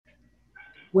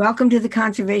Welcome to the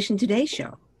Conservation Today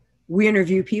show. We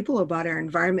interview people about our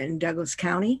environment in Douglas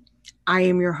County. I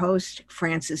am your host,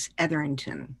 Frances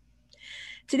Etherington.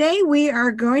 Today we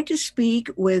are going to speak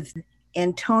with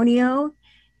Antonio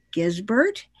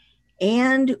Gisbert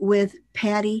and with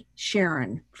Patty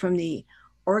Sharon from the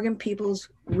Oregon People's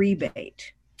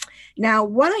Rebate. Now,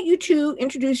 why don't you two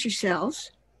introduce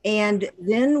yourselves, and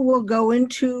then we'll go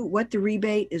into what the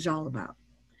rebate is all about.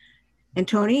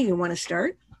 Antonio, you want to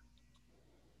start?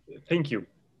 Thank you.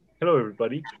 Hello,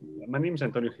 everybody. My name is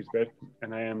Antonio Gisbert,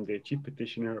 and I am the Chief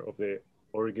Petitioner of the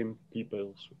Oregon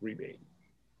People's Rebate.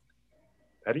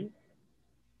 Patty?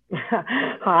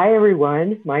 Hi,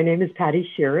 everyone. My name is Patty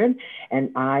Sharon,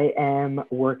 and I am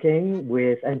working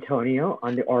with Antonio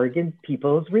on the Oregon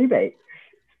People's Rebate.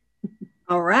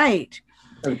 All right.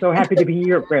 I'm so happy to be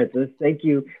here, Frances. Thank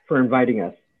you for inviting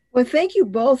us. Well, thank you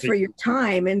both for your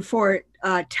time and for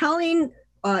telling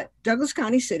Douglas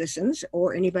County citizens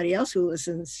or anybody else who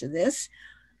listens to this,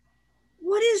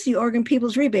 what is the Oregon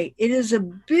People's Rebate? It is a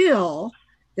bill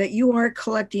that you are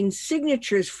collecting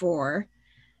signatures for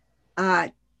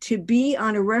to be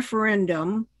on a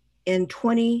referendum in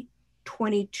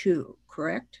 2022,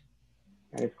 correct?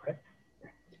 That is correct.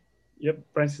 Yep,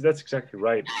 Francis, that's exactly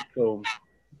right. So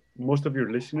most of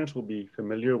your listeners will be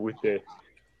familiar with the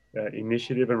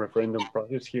initiative and referendum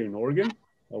process here in Oregon.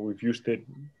 We've used it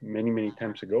many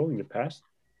times ago in the past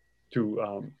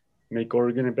to make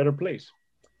Oregon a better place.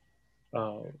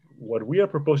 What we are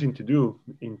proposing to do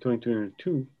in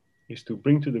 2022 is to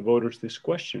bring to the voters this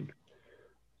question.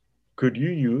 Could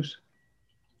you use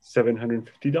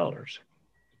 $750?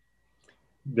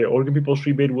 The Oregon People's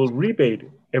Rebate will rebate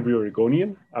every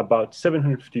Oregonian about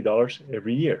 $750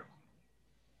 every year.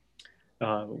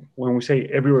 When we say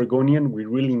every Oregonian, we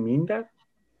really mean that.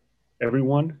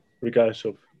 Everyone, regardless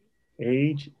of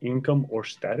age, income, or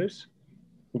status,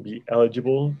 will be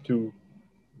eligible to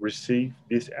receive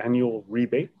this annual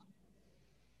rebate.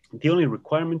 The only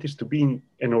requirement is to be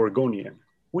an Oregonian.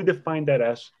 We define that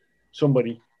as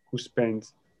somebody who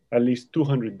spends at least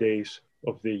 200 days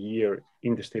of the year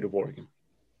in the state of Oregon.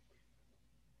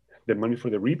 The money for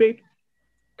the rebate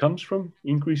comes from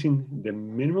increasing the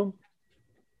minimum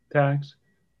tax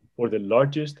for the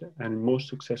largest and most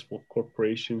successful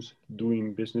corporations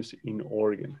doing business in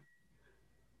Oregon.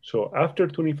 So after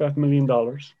 $25 million,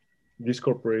 these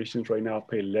corporations right now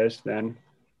pay less than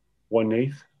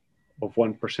 1/8 of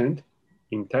 1%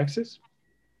 in taxes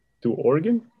to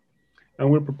Oregon, and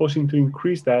we're proposing to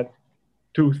increase that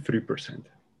to 3%.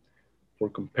 For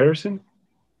comparison,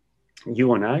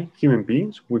 you and I, human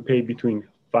beings, we pay between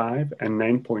 5 and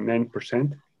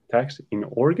 9.9% tax in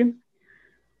Oregon.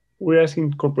 We're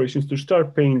asking corporations to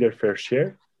start paying their fair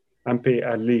share and pay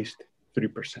at least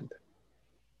 3%.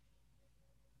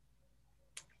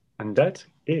 And that's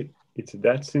it. It's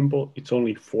that simple. It's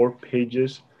only 4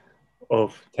 pages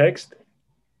of text.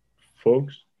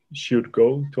 Folks should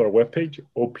go to our webpage,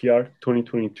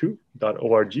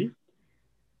 opr2022.org,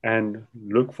 and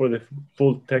look for the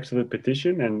full text of the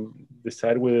petition and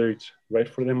decide whether it's right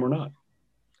for them or not.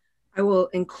 I will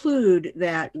include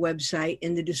that website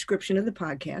in the description of the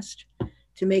podcast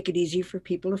to make it easy for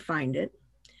people to find it.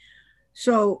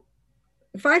 So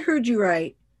if I heard you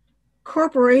right,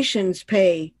 corporations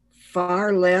pay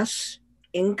far less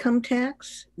income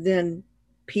tax than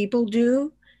people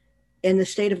do in the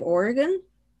state of Oregon?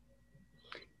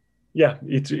 Yeah,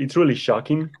 it's really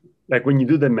shocking. Like when you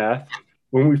do the math,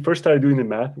 when we first started doing the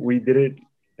math, we did it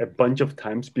a bunch of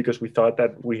times because we thought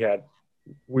that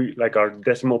our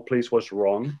decimal place was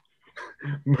wrong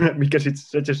because it's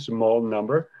such a small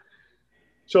number.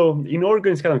 So in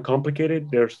Oregon, it's kind of complicated.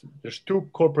 There's 2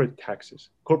 corporate taxes.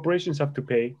 Corporations have to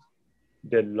pay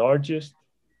the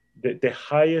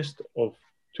highest of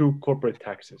 2 corporate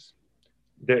taxes.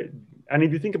 And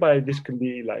if you think about it, this can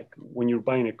be like when you're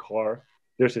buying a car,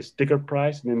 there's a sticker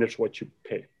price and then there's what you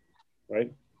pay,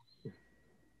 right?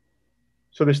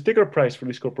 So the sticker price for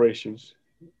these corporations,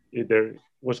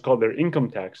 what's called their income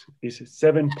tax, is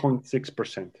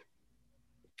 7.6%.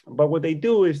 But what they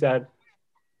do is that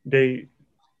they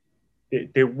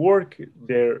work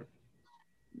their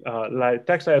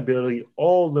tax liability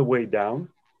all the way down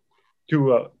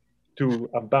to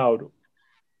about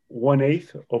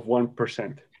 1/8 of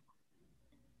 1%.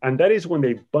 And that is when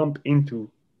they bump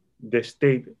into the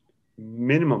state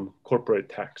minimum corporate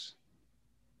tax.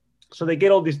 So they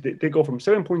get all these, they go from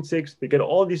 7.6, they get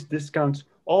all these discounts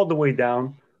all the way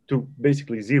down to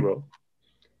basically 0.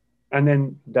 And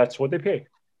then that's what they pay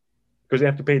because they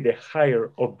have to pay the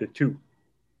higher of the 2.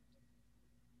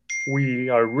 We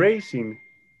are raising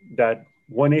that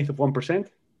 1/8 of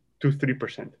 1% to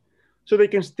 3%. So they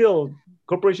can still,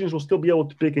 corporations will still be able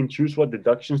to pick and choose what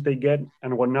deductions they get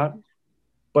and whatnot.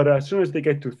 But as soon as they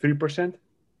get to 3%,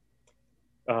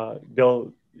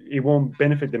 it won't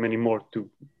benefit them anymore to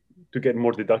get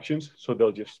more deductions. So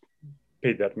they'll just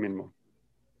pay that minimum.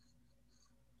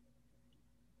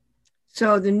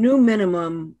 So the new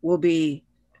minimum will be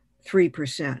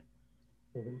 3%.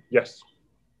 Yes.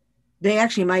 They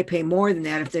actually might pay more than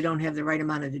that if they don't have the right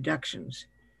amount of deductions.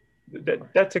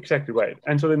 That's exactly right.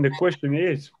 And so then the question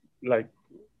is, like,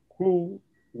 one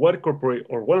of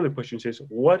the questions is,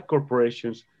 what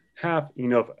corporations have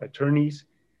enough attorneys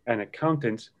and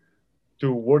accountants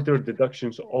to work their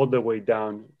deductions all the way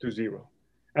down to zero?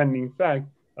 And in fact,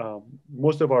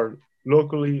 most of our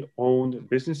locally owned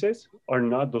businesses are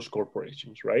not those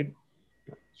corporations, right?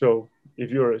 So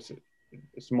if you're a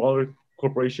smaller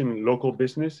corporation, local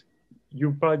business,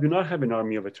 you probably do not have an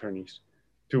army of attorneys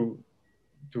to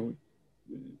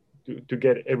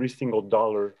get every single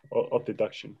dollar of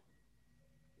deduction.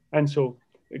 And so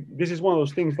this is one of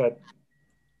those things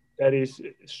that is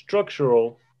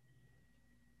structural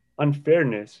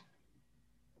unfairness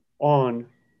on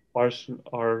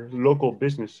our local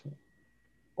business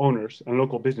owners, and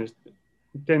local business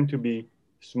tend to be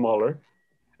smaller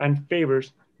and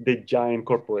favors the giant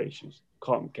corporations,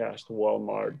 Comcast,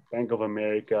 Walmart, Bank of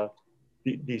America,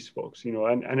 these folks, you know.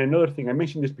 And another thing, I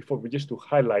mentioned this before, but just to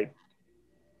highlight,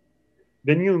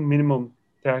 the new minimum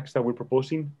tax that we're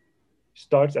proposing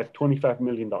starts at $25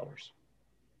 million.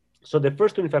 So the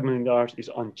first $25 million is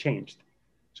unchanged.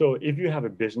 So if you have a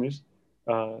business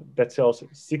that sells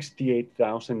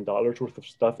 $68,000 worth of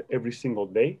stuff every single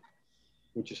day,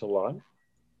 which is a lot,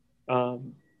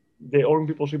 the Oregon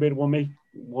People's Rebate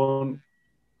won't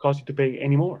cause you to pay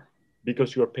any more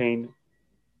because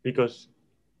because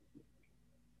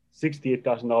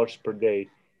 $68,000 per day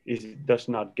does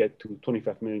not get to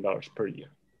 $25 million per year.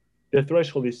 The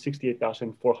threshold is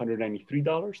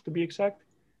 $68,493 to be exact.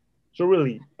 So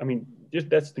really, I mean, just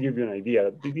that's to give you an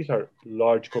idea. These are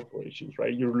large corporations,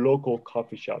 right? Your local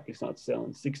coffee shop is not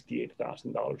selling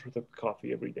 $68,000 worth of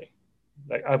coffee every day.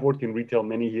 Like, I've worked in retail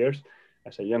many years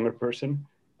as a younger person.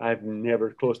 I've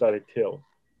never closed out a till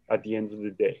at the end of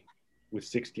the day with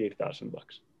 $68,000.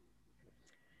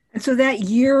 And so that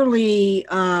yearly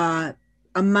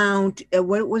amount,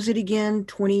 what was it again?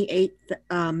 $28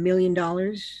 million?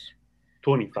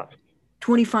 25.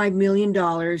 $25 million.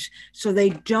 So they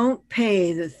don't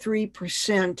pay the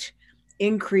 3%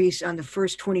 increase on the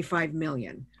first 25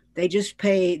 million. They just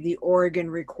pay the Oregon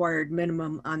required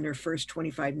minimum on their first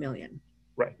 25 million.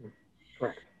 Right.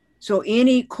 Correct. So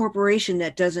any corporation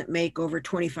that doesn't make over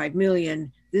 25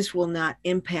 million, this will not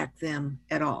impact them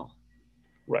at all.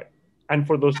 Right. And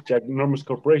for those enormous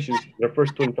corporations, their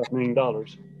first $25 million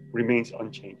remains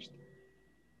unchanged.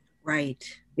 Right.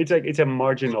 It's a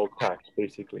marginal tax,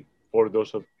 basically, for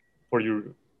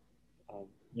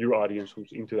your audience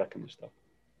who's into that kind of stuff.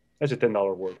 That's a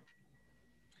 $10 word.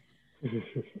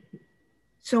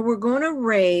 So we're going to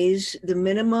raise the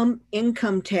minimum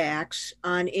income tax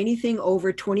on anything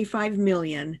over 25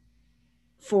 million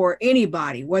for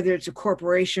anybody, whether it's a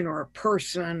corporation or a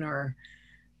person, or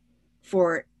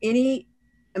for any,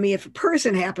 I mean, if a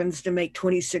person happens to make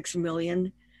 26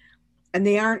 million and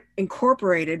they aren't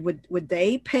incorporated, would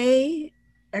they pay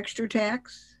extra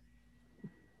tax?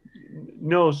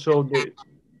 No, so the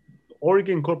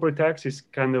Oregon corporate tax is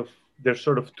there's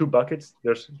sort of two buckets.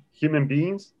 There's human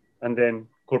beings and then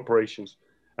corporations.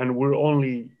 And we're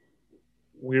only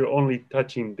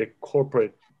touching the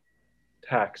corporate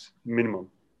tax minimum.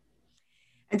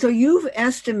 And so you've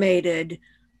estimated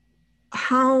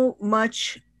how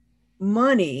much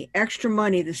money, extra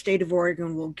money, the state of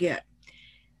Oregon will get.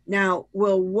 Now,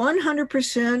 will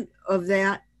 100% of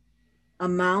that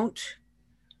amount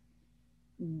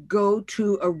go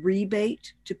to a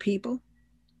rebate to people?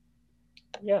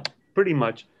 Yeah, pretty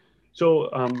much. So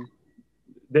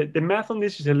the math on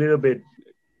this is a little bit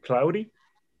cloudy,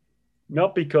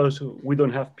 not because we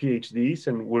don't have PhDs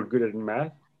and we're good at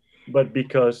math, but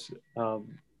because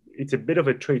it's a bit of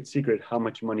a trade secret how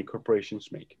much money corporations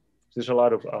make. There's a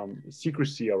lot of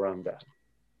secrecy around that.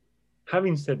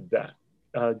 Having said that,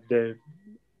 the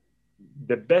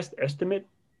best estimate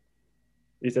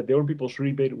is that the Oregon People's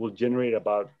Rebate will generate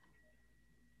about,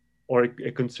 or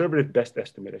a conservative best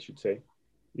estimate, I should say,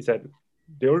 is that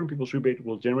the Oregon People's Rebate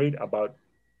will generate about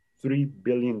 $3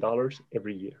 billion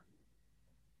every year.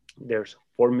 There's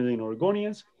 4 million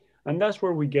Oregonians, and that's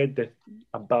where we get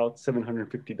about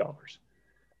 $750,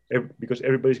 because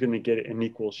everybody's going to get an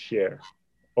equal share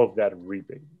of that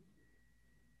rebate.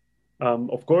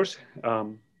 Of course,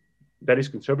 that is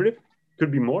conservative.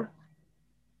 Could be more.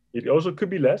 It also could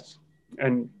be less.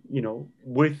 and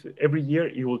with every year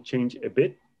it will change a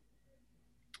bit.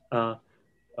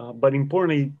 But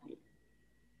importantly,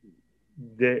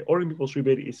 the Oregon People's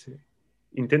Rebate is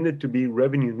intended to be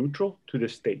revenue neutral to the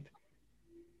state.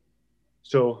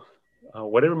 So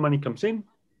whatever money comes in,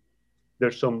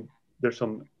 there's some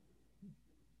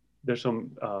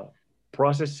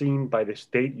processing by the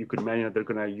state. You could imagine that they're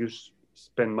going to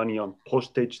spend money on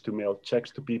postage to mail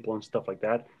checks to people and stuff like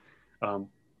that.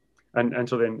 And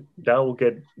so then that will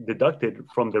get deducted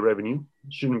from the revenue.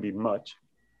 Shouldn't be much.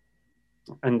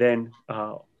 And then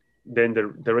the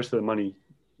rest of the money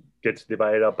gets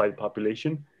divided up by the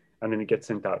population, and then it gets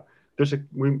sent out.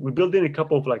 We build in a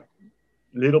couple of like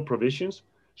little provisions.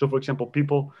 So for example,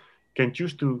 people can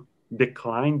choose to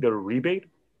decline their rebate,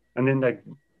 and then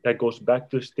that goes back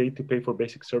to the state to pay for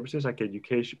basic services like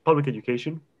education, public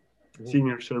education,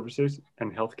 senior services,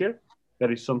 and healthcare.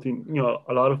 That is something,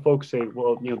 a lot of folks say,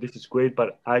 well, this is great,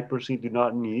 but I personally do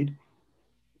not need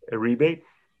a rebate.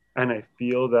 And I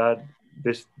feel that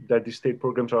these state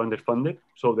programs are underfunded.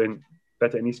 So then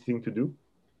that's an easy thing to do.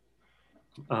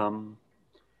 And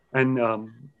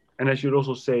I should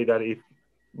also say that if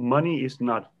money is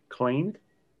not claimed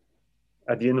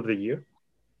at the end of the year,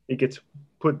 it gets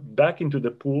put back into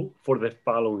the pool for the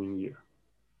following year.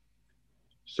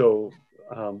 So,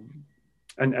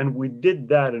 and we did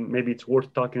that, and maybe it's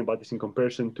worth talking about this in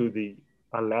comparison to the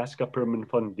Alaska Permanent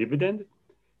Fund dividend.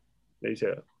 It's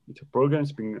a program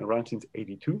that's been around since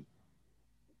 '82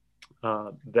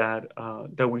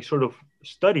 that we sort of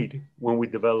studied when we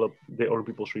developed the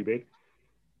Oregon People's Rebate.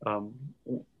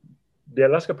 The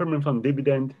Alaska Permanent Fund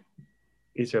dividend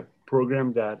is a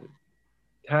program that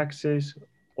taxes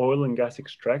oil and gas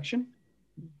extraction,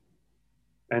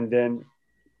 and then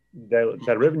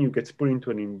that revenue gets put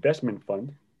into an investment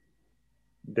fund.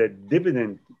 The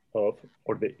dividend or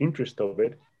the interest of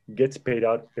it gets paid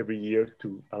out every year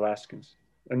to Alaskans,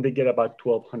 and they get about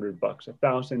 $1,200,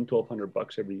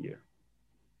 $1,200 every year.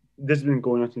 This has been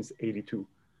going on since '82.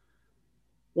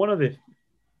 One of the,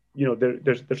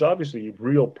 there's obviously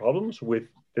real problems with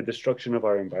the destruction of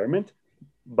our environment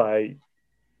by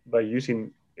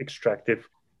using extractive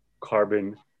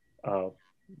carbon by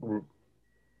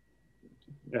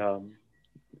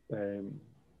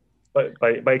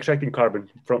extracting carbon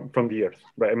from the earth,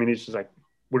 right? I mean, it's just like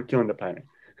we're killing the planet,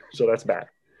 so that's bad.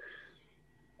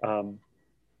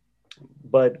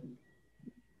 But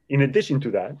in addition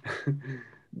to that,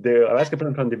 the Alaska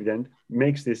Permanent Fund dividend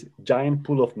makes this giant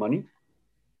pool of money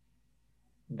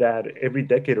that every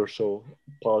decade or so,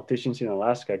 politicians in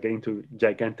Alaska get into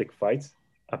gigantic fights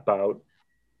about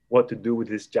what to do with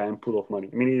this giant pool of money.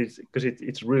 I mean,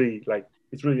 it's really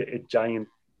a giant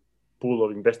pool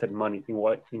of invested money in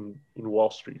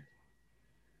Wall Street.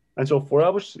 And so for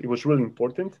us, it was really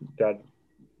important that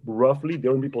roughly the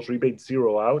Oregon People's Rebate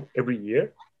zero out every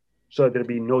year, so that there'd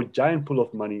be no giant pool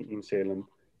of money in Salem,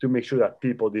 to make sure that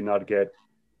people did not get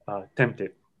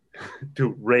tempted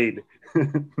to raid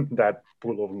that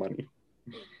pool of money.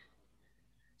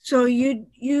 So you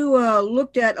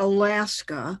looked at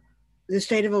Alaska, the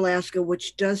state of Alaska,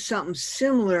 which does something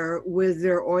similar with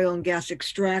their oil and gas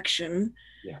extraction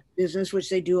business, which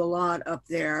they do a lot up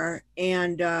there,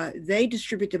 and they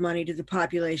distribute the money to the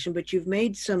population, but you've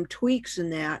made some tweaks in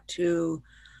that to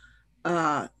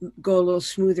go a little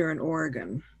smoother in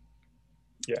Oregon.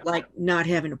 Like not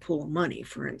having a pool of money,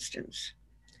 for instance.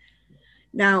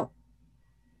 Now,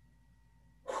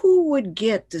 who would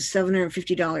get the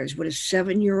 $750? Would a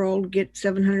 7-year-old get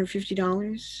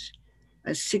 $750?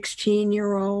 A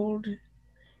 16-year-old? Do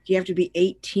you have to be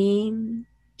 18?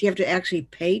 Do you have to actually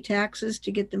pay taxes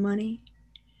to get the money?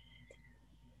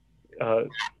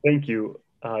 Thank you.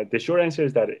 The short answer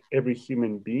is that every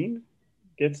human being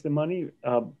gets the money.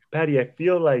 Patty, I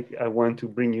feel like I want to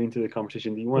bring you into the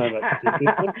conversation. Do you want to?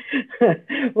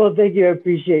 Well, thank you. I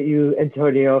appreciate you,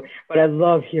 Antonio. But I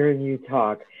love hearing you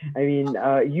talk. I mean,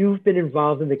 you've been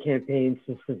involved in the campaign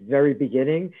since the very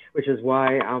beginning, which is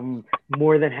why I'm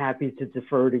more than happy to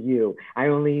defer to you. I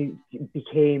only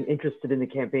became interested in the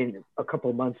campaign a couple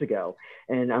of months ago,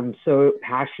 and I'm so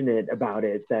passionate about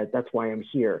it that that's why I'm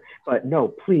here. But no,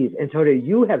 please, Antonio,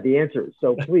 you have the answers,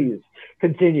 so please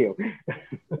continue.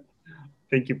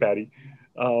 Thank you, Patty.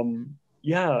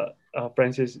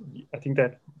 Francis, I think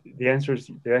that the answer is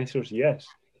yes.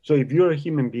 So if you're a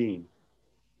human being,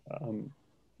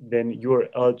 then you're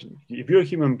eligible. If you're a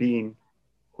human being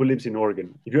who lives in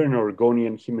Oregon, if you're an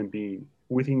Oregonian human being,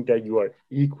 we think that you are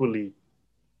equally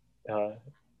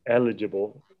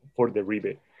eligible for the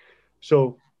rebate.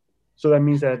 So that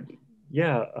means that,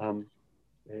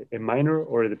 a minor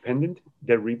or a dependent,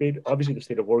 their rebate, obviously the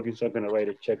state of Oregon is not going to write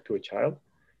a check to a child.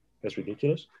 That's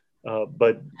ridiculous.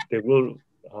 but they will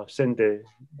send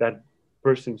that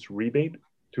person's rebate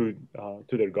to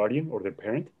their guardian or their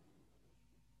parent.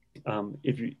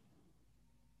 If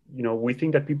we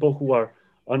think that people who are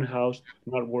unhoused,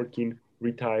 not working,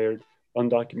 retired,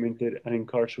 undocumented, and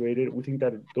incarcerated, we think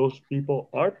that those people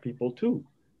are people too,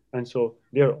 and so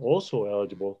they're also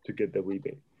eligible to get the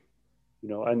rebate.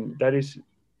 And that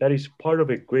is part of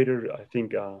a greater, I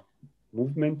think,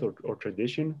 movement or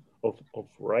tradition of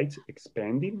rights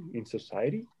expanding in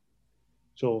society.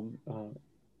 So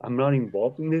I'm not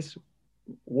involved in this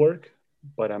work,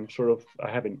 but I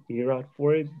have an ear out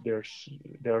for it. There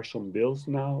are some bills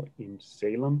now in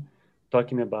Salem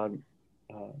talking about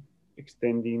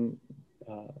extending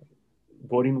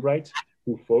voting rights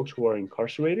to folks who are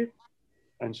incarcerated,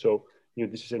 and so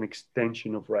this is an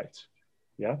extension of rights.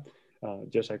 Yeah,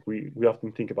 just like we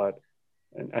often think about,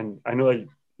 and I know that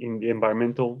in the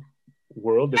environmental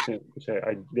world,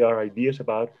 there are ideas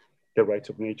about the rights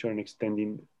of nature and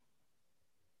extending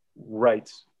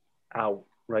rights out,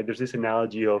 right? There's this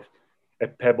analogy of a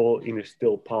pebble in a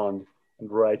still pond,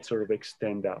 and rights sort of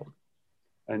extend out.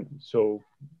 And so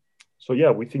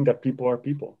yeah, we think that people are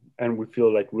people, and we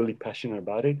feel like really passionate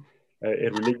about it. A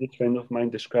religious friend of mine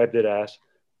described it as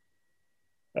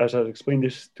I explained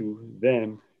this to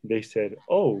them, they said,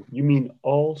 "Oh, you mean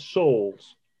all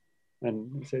souls?"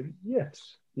 And I said,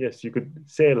 yes, you could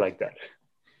say it like that.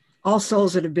 All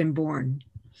souls that have been born.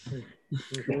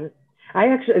 Mm-hmm. I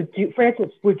actually,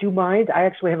 Francis, would you mind? I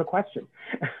actually have a question.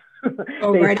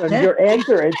 Oh, based right on your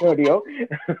answer, Antonio.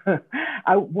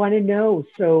 I want to know,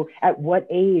 so at what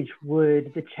age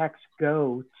would the checks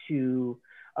go to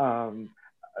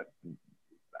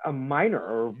a minor,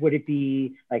 or would it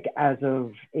be like as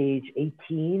of age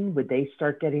 18, would they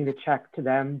start getting the check to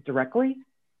them directly?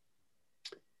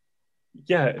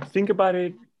 Yeah, think about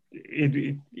it.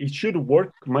 It should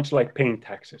work much like paying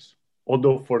taxes.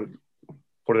 Although for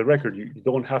the record, you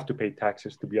don't have to pay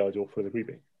taxes to be eligible for the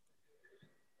rebate.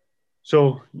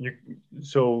 So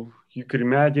you could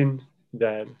imagine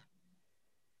that.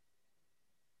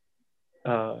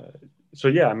 So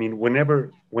yeah, I mean,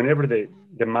 whenever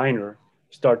the minor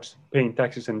starts paying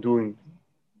taxes and doing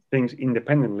things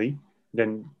independently,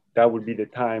 then that would be the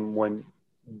time when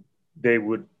they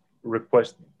would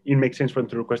request. It makes sense for them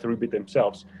to request a rebate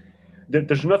themselves.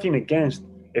 There's nothing against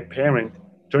a parent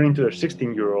turning to their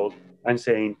 16-year-old and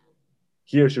saying,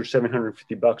 "Here's your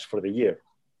 $750 for the year,"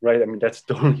 right? I mean, that's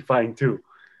totally fine too.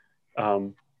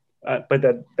 But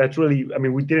that's really, I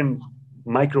mean, we didn't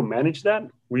micromanage that.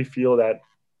 We feel that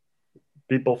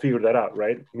people figure that out,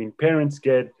 right? I mean, parents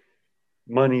get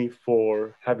money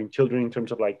for having children in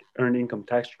terms of like earned income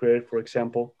tax credit, for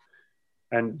example,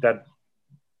 and that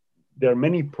there are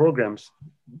many programs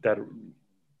that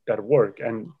work,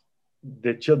 and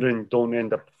the children don't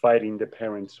end up fighting the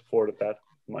parents for that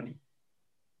money,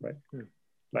 right?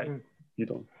 Like you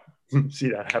don't see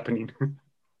that happening.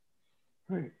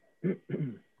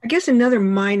 I guess another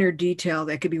minor detail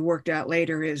that could be worked out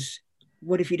later is,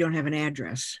 what if you don't have an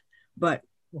address? But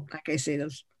like I say,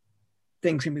 those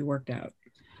things can be worked out.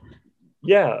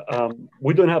 Yeah,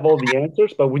 we don't have all the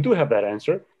answers, but we do have that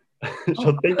answer.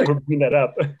 So thank you for bringing that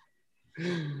up.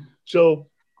 So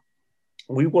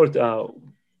we worked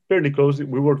fairly closely.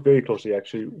 We worked very closely,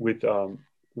 actually, with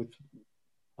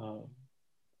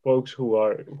folks who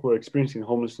are experiencing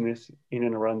homelessness in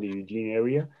and around the Eugene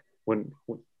area. When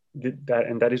did that,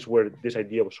 and that is where this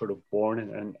idea was sort of born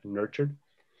and nurtured.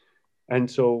 And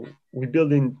so we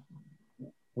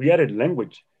added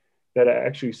language that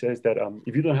actually says that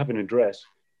if you don't have an address,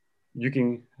 you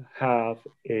can have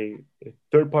a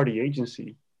third-party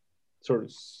agency sort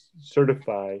of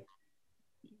certify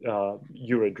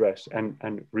your address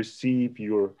and receive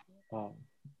your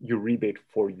rebate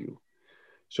for you.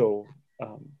 So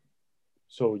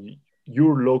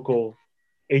your local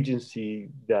agency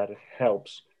that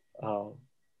helps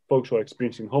folks who are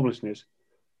experiencing homelessness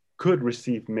could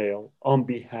receive mail on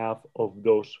behalf of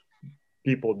those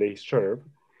people they serve.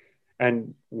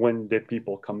 And when the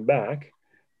people come back,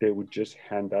 they would just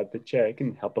hand out the check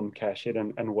and help them cash it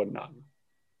and whatnot.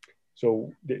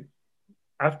 So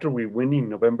after we win in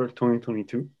November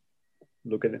 2022,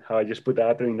 look at how I just put that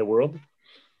out there in the world.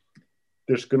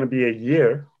 There's going to be a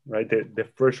year, right? The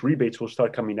first rebates will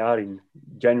start coming out in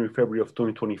January, February of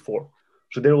 2024.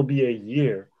 So there will be a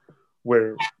year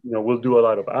where we'll do a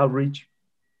lot of outreach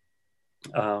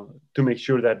to make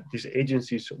sure that these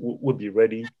agencies will be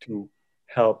ready to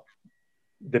help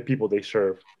the people they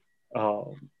serve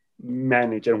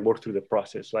manage and work through the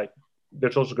process. Like,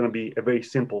 there's also going to be a very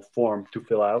simple form to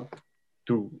fill out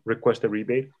to request a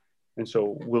rebate, and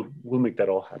so we'll make that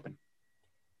all happen.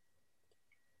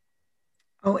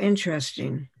 Oh,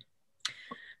 interesting.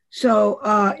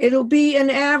 So it'll be an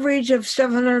average of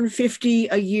 750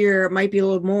 a year. It might be a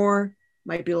little more,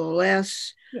 might be a little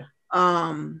less. Yeah.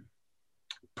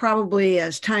 Probably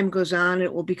as time goes on,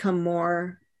 it will become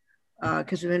more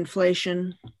because of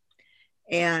inflation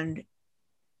and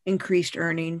increased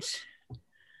earnings.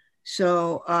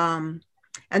 So,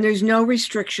 and there's no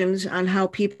restrictions on how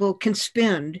people can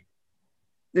spend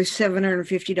their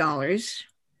 $750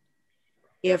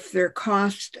 if their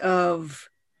cost of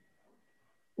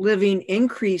living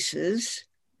increases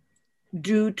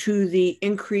due to the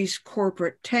increased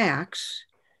corporate tax.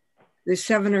 The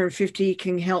 750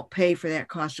 can help pay for that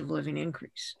cost of living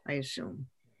increase, I assume.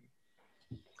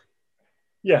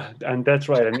 Yeah, and that's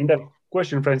right. I mean, that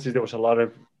question, Francis, there was a lot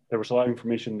of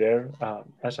information there.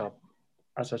 As a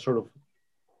sort of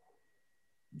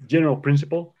general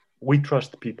principle, we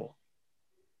trust people,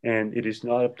 and it is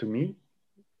not up to me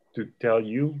to tell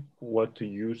you what to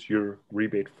use your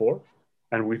rebate for.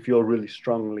 And we feel really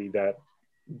strongly that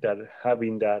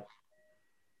having that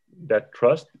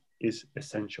trust is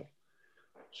essential.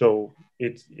 So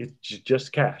it's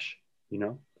just cash, you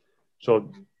know. So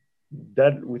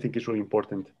that we think is really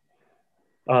important.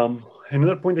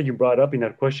 Another point that you brought up in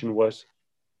that question was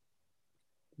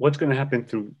what's going to happen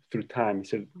through time.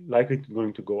 Is it likely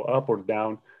going to go up or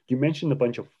down? You mentioned a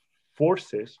bunch of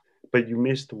forces, but you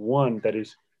missed one, that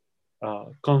is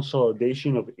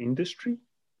consolidation of industry,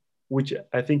 which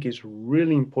I think is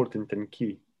really important and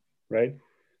key, right?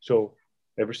 So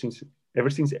ever since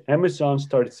Amazon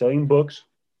started selling books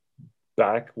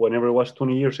back whenever it was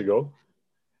 20 years ago,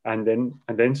 and then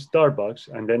Starbucks,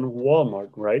 and then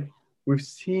Walmart, right? We've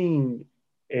seen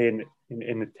an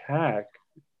attack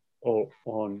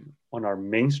on our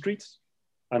main streets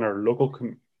and our local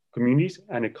communities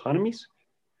and economies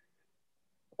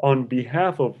on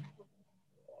behalf of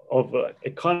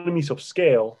economies of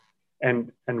scale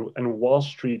and Wall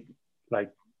Street,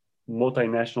 like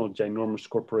multinational ginormous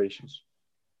corporations.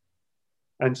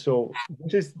 And so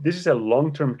this is a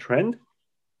long-term trend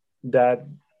that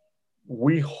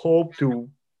we hope to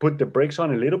put the brakes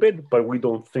on a little bit, but we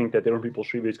don't think that the Earn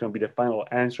People's Rebate is going to be the final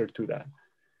answer to that.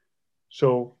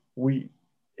 So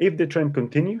if the trend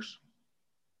continues,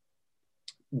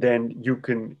 then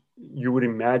you would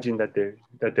imagine that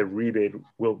the rebate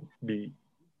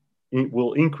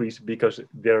will increase, because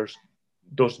there's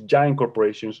those giant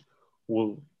corporations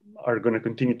are going to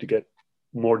continue to get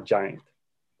more giant.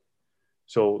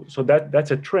 So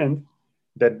that's a trend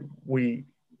that we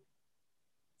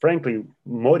frankly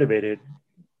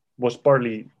was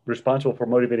partly responsible for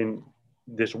motivating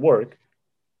this work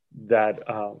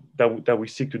that we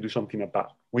seek to do something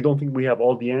about. We don't think we have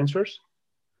all the answers,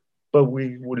 but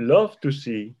we would love to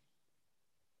see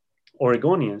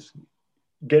Oregonians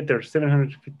get their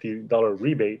 $750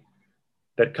 rebate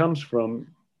that comes from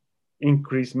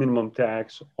increased minimum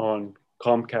tax on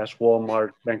Comcast,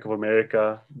 Walmart, Bank of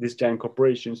America, these giant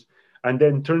corporations, and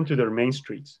then turn to their main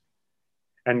streets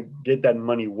and get that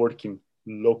money working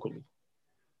locally.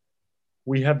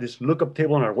 We have this lookup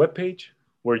table on our webpage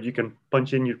where you can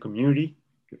punch in your community,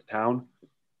 your town,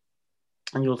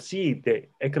 and you'll see the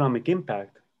economic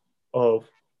impact of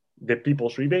the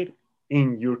People's Rebate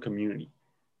in your community.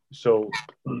 So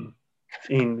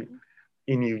in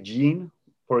Eugene,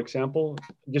 for example,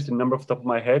 just a number off the top of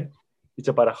my head, it's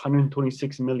about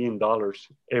 $126 million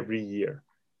every year,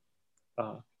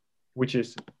 which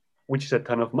is a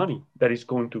ton of money that is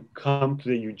going to come to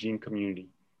the Eugene community.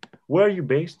 Where are you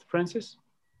based, Francis?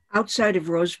 Outside of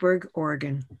Roseburg,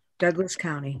 Oregon, Douglas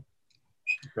County.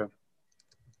 Okay.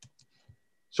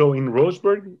 So in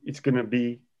Roseburg, it's going to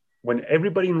be, when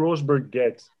everybody in Roseburg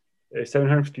gets a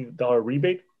 $750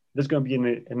 rebate, there's going to be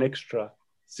an extra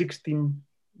 $16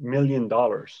 million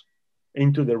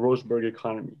into the Roseburg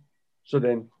economy. So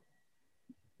then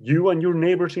you and your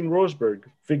neighbors in Roseburg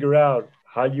figure out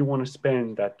how you want to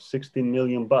spend that 16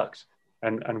 million bucks.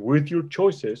 And with your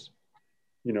choices,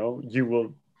 you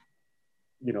will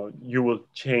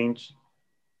change,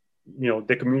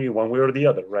 the community one way or the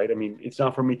other, right? I mean, it's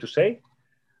not for me to say,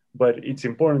 but it's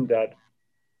important that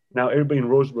now everybody in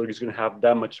Roseburg is going to have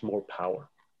that much more power.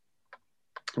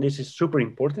 And this is super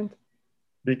important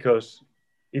because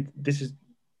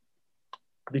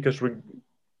because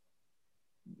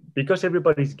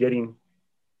everybody's getting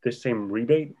the same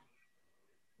rebate,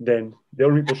 then the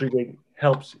Earn People's Rebate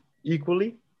helps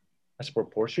equally as a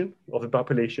proportion of the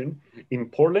population in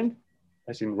Portland,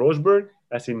 as in Roseburg,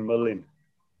 as in Malin,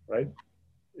 right?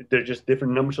 They're just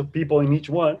different numbers of people in each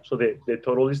one, so the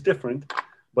total is different,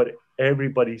 but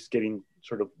everybody's getting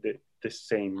sort of the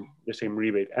same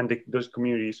rebate, and those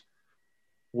communities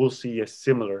will see a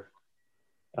similar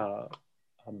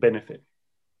benefit.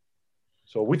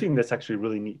 So we think that's actually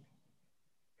really neat.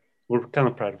 We're kind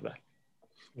of proud of that.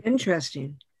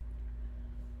 Interesting.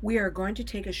 We are going to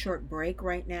take a short break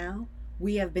right now.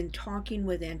 We have been talking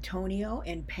with Antonio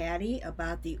and Patty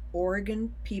about the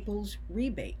Oregon People's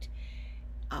Rebate.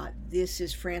 This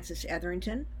is Frances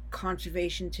Etherington,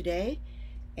 Conservation Today,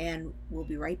 and we'll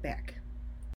be right back.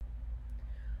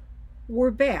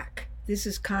 We're back. This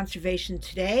is Conservation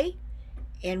Today,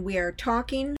 and we are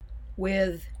talking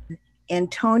with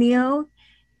Antonio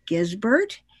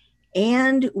Gisbert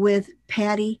and with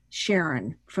Patty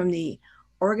Sharon from the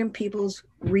Oregon People's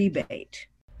Rebate.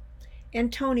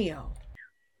 Antonio,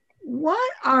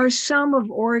 what are some of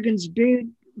Oregon's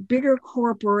bigger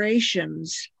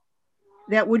corporations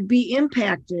that would be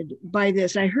impacted by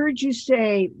this? I heard you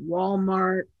say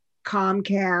Walmart,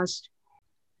 Comcast.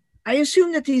 I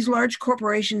assume that these large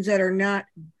corporations that are not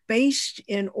based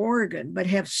in Oregon but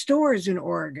have stores in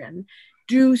Oregon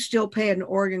do still pay an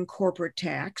Oregon corporate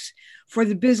tax for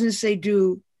the business they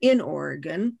do in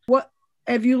Oregon. What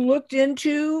have you looked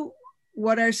into?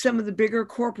 What are some of the bigger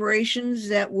corporations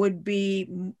that would be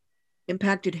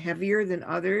impacted heavier than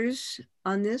others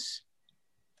on this?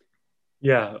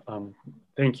 Yeah,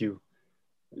 thank you.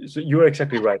 So you're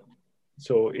exactly right.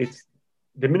 So it's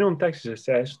the minimum tax is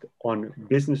assessed on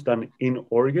business done in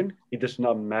Oregon. It does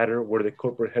not matter where the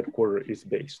corporate headquarters is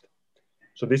based.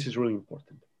 So this is really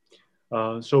important.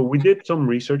 So we did some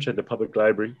research at the public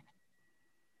library,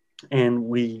 and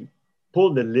we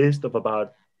pulled a list of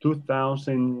about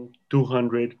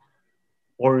 2,200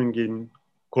 Oregon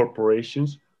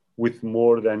corporations with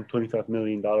more than $25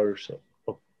 million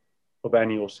of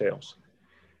annual sales.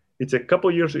 It's a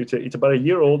couple years, it's about a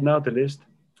year old now, the list,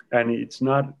 and it's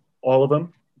not all of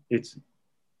them. It's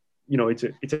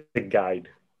a guide,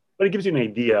 but it gives you an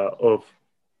idea of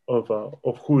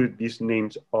who these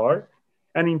names are.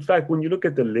 And in fact, when you look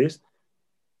at the list,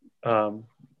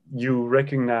 you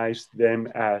recognize them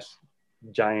as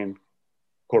giant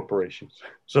corporations.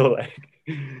 So like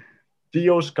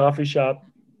Theo's Coffee Shop,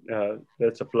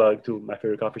 that's a plug to my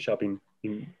favorite coffee shop in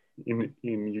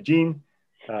Eugene.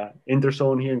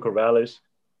 Interzone here in Corvallis,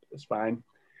 that's fine.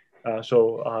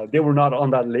 So they were not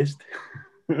on that list.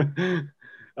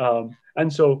 And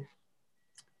so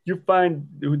you find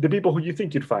the people who you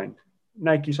think you'd find.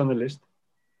 Nike's on the list.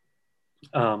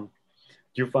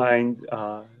 You find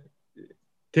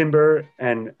timber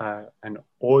and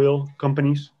oil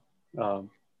companies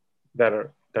that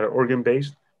are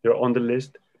Oregon-based. They're on the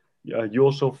list. You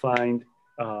also find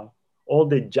all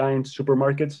the giant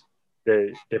supermarkets,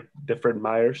 the Fred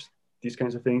Meyers, these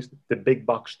kinds of things. The big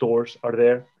box stores are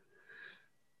there.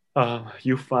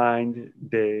 You find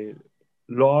the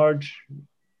large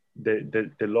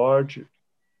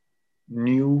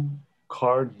new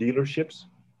car dealerships.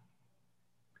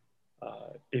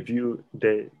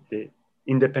 The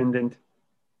independent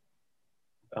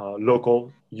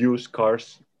local used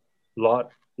cars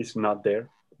lot is not there.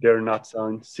 They're not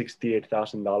selling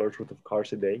 $68,000 worth of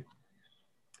cars a day,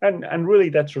 and really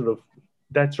that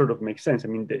sort of makes sense. I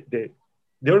mean, the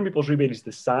Oregon People's Rebate is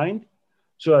designed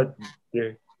so that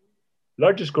the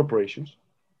largest corporations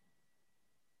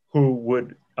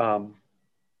who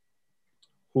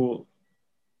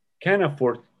can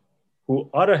afford, who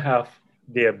ought to have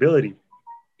the ability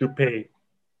to pay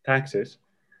taxes,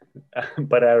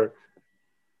 but are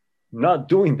not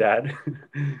doing that,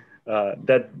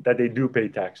 that they do pay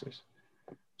taxes.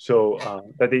 So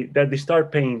that they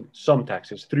start paying some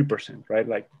taxes, 3%, right?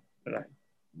 Like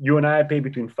you and I pay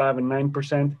between 5 and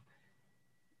 9%.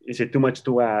 Is it too much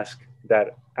to ask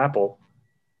that Apple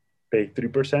pay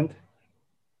 3%?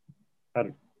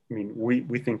 I mean,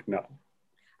 we think no.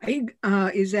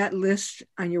 Is that list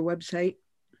on your website?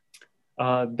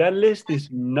 That list is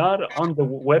not on the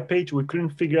webpage. We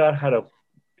couldn't figure out how to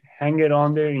hang it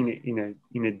on there in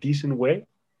a decent way,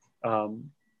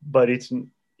 but it's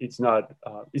not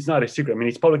a secret. I mean,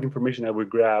 it's public information that we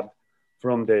grabbed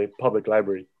from the public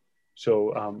library.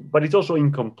 So, but it's also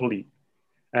incomplete.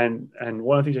 And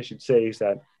one of the things I should say is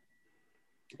that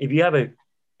if you have an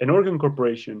Oregon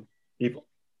corporation, if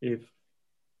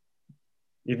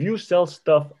you sell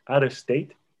stuff out of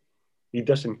state, it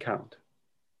doesn't count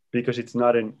because it's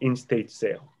not an in-state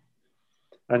sale.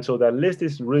 And so that list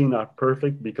is really not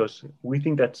perfect because we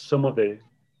think that some of the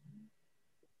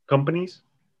companies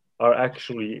are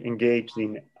actually engaged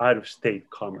in out-of-state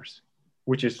commerce,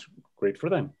 which is great for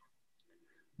them.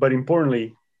 But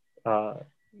importantly,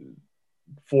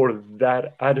 for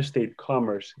that out-of-state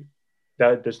commerce,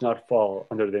 that does not fall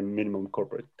under the minimum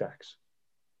corporate tax.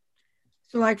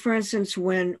 So like, for instance,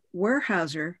 when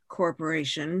Weyerhaeuser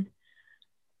Corporation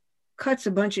cuts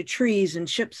a bunch of trees and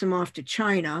ships them off to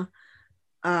China,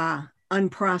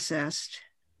 unprocessed,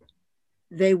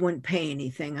 they wouldn't pay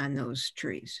anything on those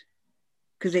trees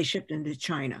because they shipped them to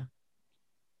China.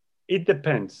 It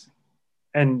depends.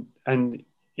 And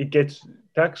it gets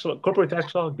corporate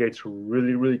tax law gets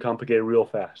really, really complicated real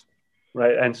fast,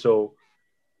 right? And so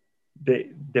the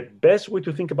best way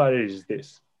to think about it is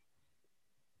this.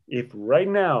 If right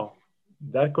now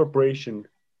that corporation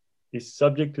is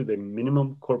subject to the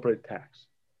minimum corporate tax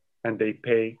and they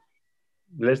pay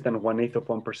less than 1/8 of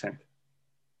 1%,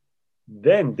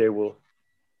 then they will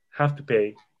have to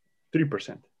pay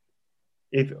 3%.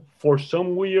 If for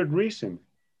some weird reason,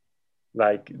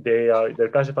 like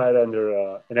they're classified under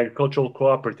an agricultural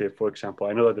cooperative, for example,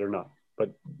 I know that they're not, but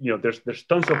there's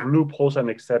tons of loopholes and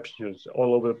exceptions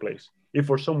all over the place. If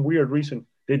for some weird reason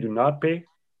they do not pay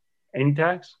any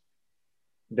tax,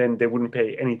 then they wouldn't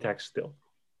pay any tax still.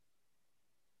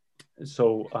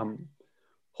 So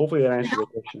hopefully that answers the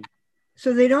question.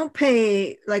 So they don't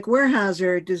pay, like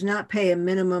Weyerhaeuser does not pay a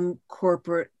minimum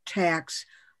corporate tax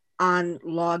on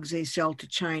logs they sell to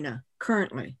China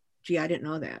currently. Gee, I didn't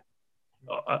know that.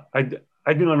 I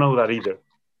do not know that either.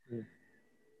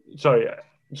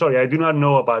 Sorry, I do not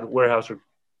know about Weyerhaeuser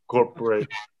corporate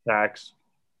tax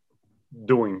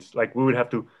doings. Like we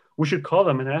should call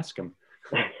them and ask them.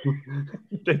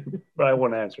 But I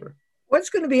won't answer. What's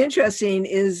going to be interesting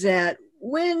is that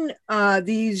when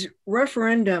these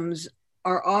referendums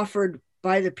are offered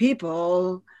by the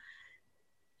people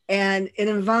and it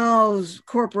involves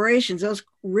corporations, those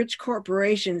rich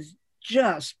corporations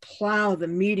just plow the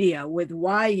media with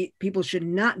why people should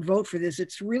not vote for this.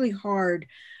 It's really hard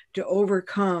to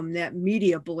overcome that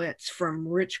media blitz from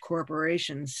rich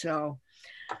corporations. So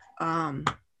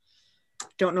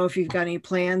don't know if you've got any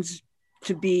plans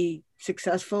to be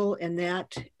successful in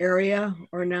that area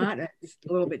or not. It's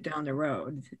a little bit down the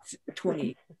road. It's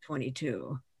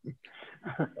 2022.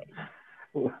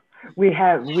 We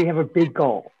have a big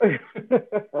goal, and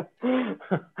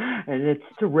it's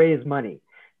to raise money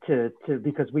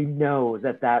because we know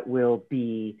that will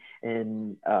be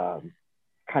in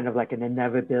kind of like an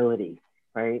inevitability,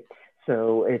 right?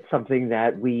 So it's something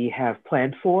that we have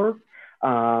planned for,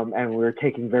 and we're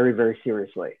taking very, very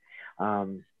seriously.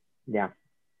 Yeah.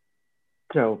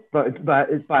 So, but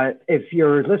if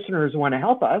your listeners want to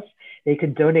help us, they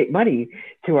can donate money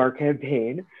to our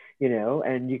campaign,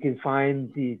 and you can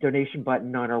find the donation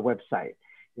button on our website.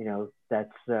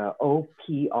 That's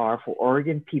OPR for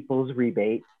Oregon People's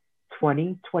Rebate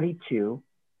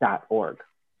 2022.org.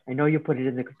 I know you put it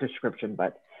in the description,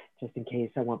 but just in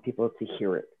case, I want people to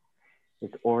hear it.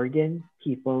 It's Oregon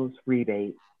People's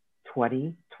Rebate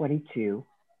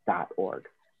 2022.org.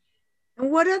 And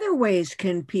what other ways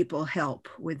can people help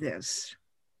with this?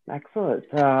 Excellent.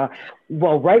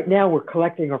 Well, right now we're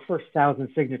collecting our first 1,000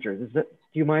 signatures. Do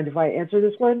you mind if I answer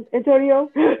this one, Antonio?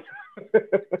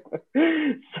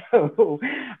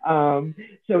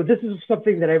 So this is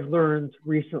something that I've learned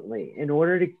recently. In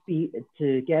order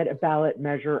to get a ballot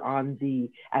measure on the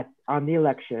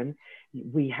election,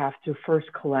 we have to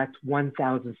first collect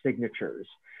 1,000 signatures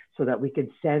so that we can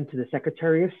send to the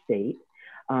Secretary of State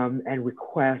and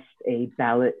request a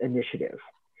ballot initiative.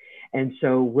 And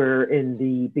so we're in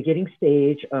the beginning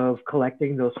stage of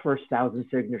collecting those first 1,000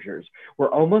 signatures.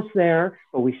 We're almost there,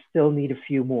 but we still need a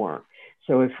few more.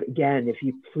 So if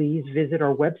you please visit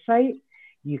our website,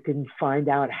 you can find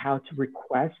out how to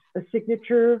request a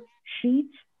signature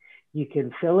sheet. You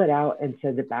can fill it out and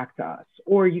send it back to us,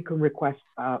 or you can request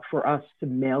for us to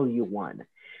mail you one.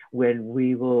 When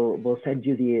we'll send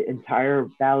you the entire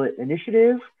ballot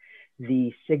initiative,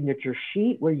 the signature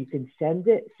sheet where you can send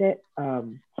it,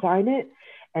 sign it,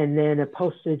 and then a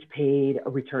postage paid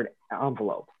return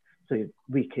envelope. So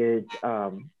we could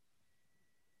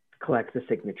collect the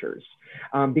signatures.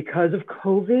 Because of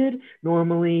COVID,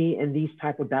 normally in these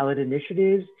type of ballot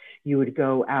initiatives, you would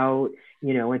go out,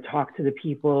 and talk to the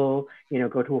people,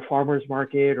 go to a farmer's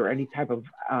market or any type of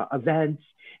events,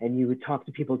 and you would talk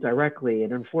to people directly.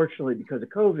 And unfortunately, because of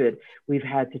COVID, we've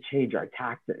had to change our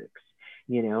tactics.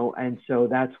 And so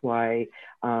that's why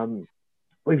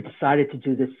we've decided to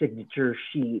do this signature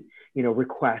sheet,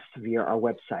 request via our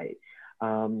website.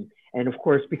 And of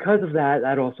course, because of that,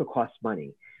 that also costs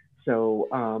money. So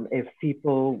if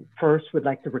people first would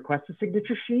like to request a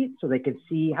signature sheet so they can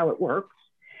see how it works,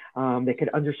 they could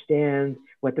understand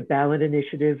what the ballot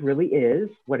initiative really is,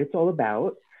 what it's all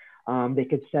about. They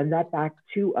could send that back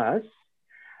to us.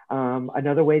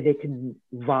 Another way they can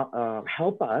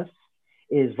help us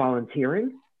is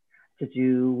volunteering to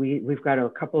do. We've got a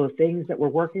couple of things that we're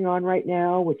working on right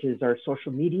now, which is our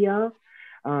social media.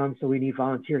 So we need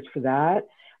volunteers for that.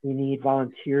 We need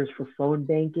volunteers for phone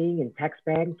banking and text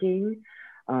banking.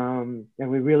 And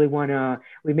we really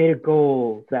we made a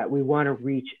goal that we want to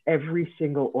reach every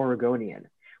single Oregonian.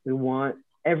 We want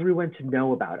everyone to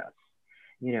know about us.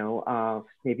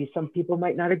 Maybe some people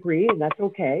might not agree, and that's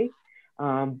okay.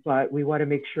 But we want to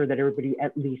make sure that everybody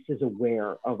at least is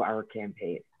aware of our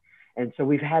campaign. And so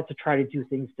we've had to try to do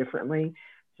things differently.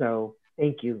 So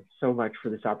thank you so much for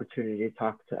this opportunity to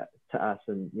talk to us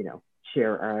and,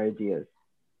 share our ideas.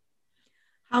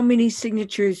 How many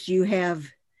signatures do you have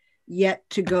yet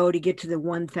to go to get to the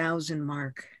 1,000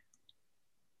 mark?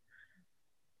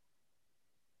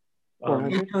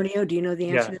 Antonio, do you know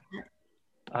the answer to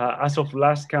that? As of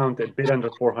last count, a bit under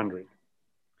 400.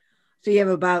 So you have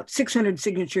about 600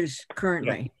 signatures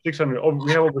currently. Yeah, 600. Oh,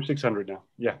 we have over 600 now.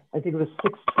 Yeah. I think it was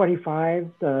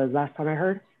 625 the last time I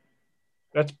heard.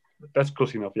 That's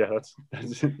close enough. Yeah, that's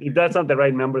if that's not the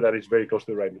right number, that is very close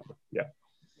to the right number. Yeah.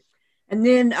 And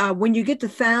then when you get to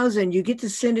 1,000, you get to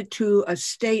send it to a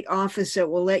state office that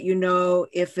will let you know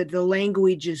if the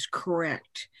language is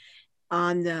correct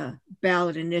on the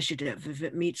ballot initiative, if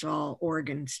it meets all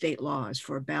Oregon state laws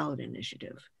for a ballot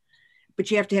initiative.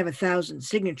 But you have to have 1,000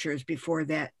 signatures before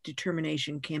that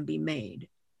determination can be made.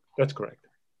 That's correct.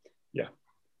 Yeah.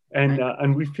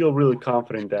 And we feel really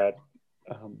confident that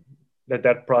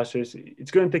that process,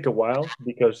 it's going to take a while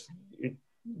because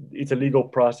it's a legal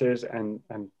process and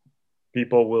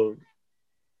people will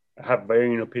have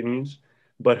varying opinions,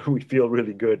 but we feel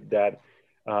really good that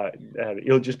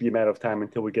it'll just be a matter of time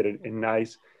until we get a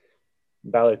nice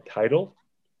ballot title,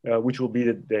 which will be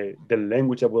the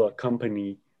language that will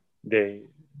accompany the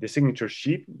signature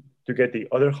sheet to get the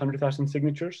other 100,000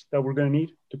 signatures that we're going to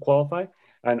need to qualify.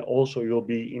 And also you'll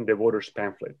be in the voters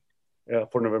pamphlet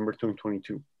for November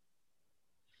 2022.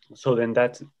 So then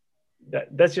that's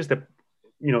just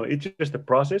it's just a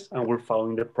process, and we're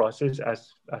following the process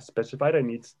as specified, and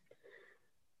it's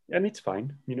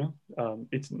fine.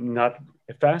 It's not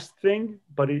a fast thing,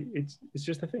 but it's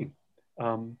just a thing.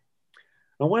 I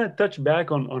want to touch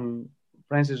back on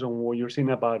Francis, on what you're saying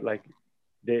about like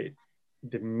the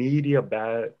media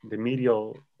battle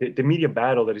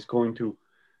that is going to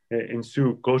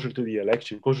ensue closer to the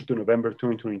election, closer to November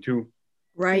 2022.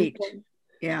 Right.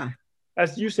 Yeah.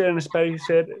 As you said, and as Patty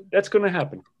said, that's going to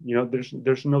happen.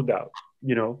 There's no doubt.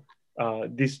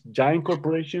 These giant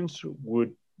corporations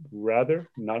would rather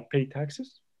not pay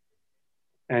taxes,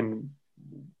 and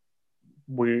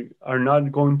we are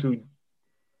not going to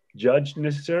judge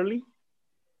necessarily,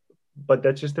 but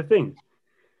that's just the thing.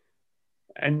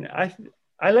 And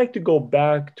I like to go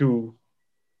back to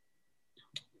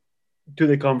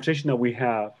the conversation that we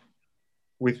have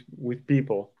with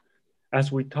people as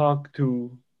we talk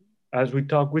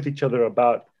with each other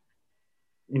about,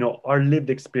 our lived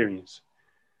experience.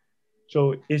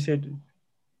 So is it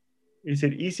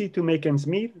easy to make ends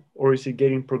meet, or is it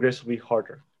getting progressively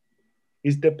harder?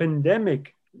 Is the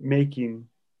pandemic making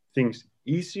things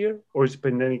easier, or is the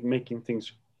pandemic making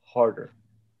things harder?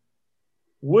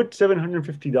 Would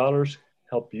 $750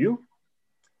 help you?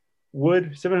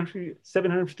 Would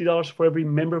 $750 for every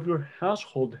member of your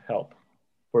household help?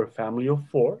 For a family of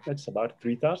 4, that's about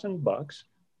 $3,000,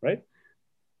 right?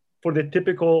 For the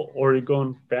typical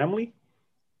Oregon family,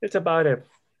 it's about a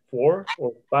 4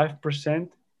 or 5%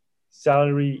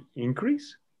 salary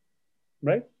increase,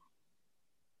 right?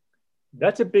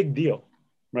 That's a big deal,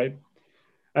 right?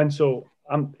 And so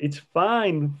it's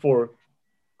fine for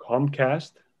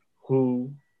Comcast,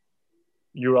 who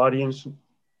your audience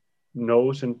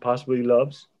knows and possibly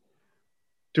loves,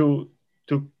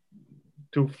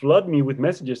 to flood me with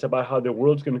messages about how the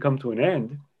world's going to come to an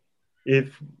end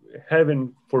if,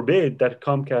 heaven forbid, that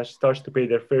Comcast starts to pay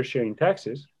their fair share in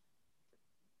taxes.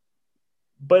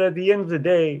 But at the end of the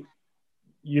day,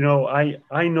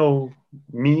 I know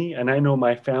me, and I know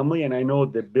my family, and I know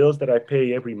the bills that I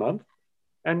pay every month.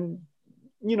 And,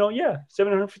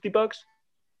 $750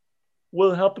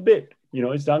 will help a bit. I'm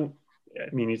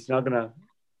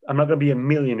not going to be a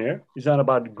millionaire. It's not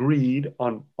about greed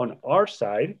on our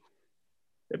side,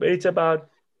 but it's about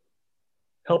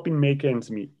helping make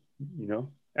ends meet,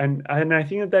 And I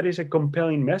think that is a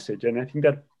compelling message. And I think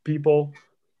that people,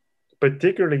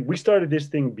 particularly, we started this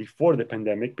thing before the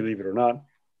pandemic, believe it or not,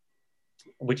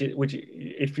 which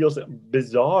it feels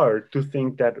bizarre to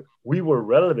think that we were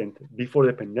relevant before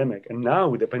the pandemic. And now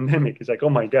with the pandemic, it's like, oh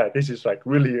my God, this is like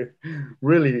really,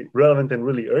 really relevant and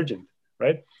really urgent,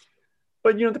 right?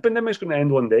 But, the pandemic is going to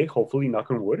end one day, hopefully,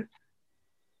 knock on wood.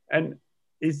 And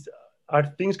are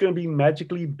things going to be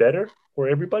magically better for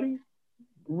everybody?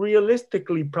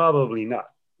 Realistically, probably not,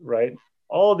 right?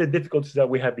 All the difficulties that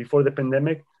we had before the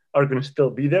pandemic are going to still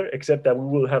be there, except that we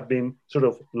will have been sort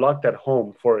of locked at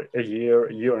home for a year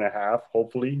and a half,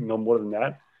 hopefully, no more than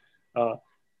that.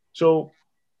 So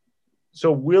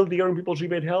will the Earning People's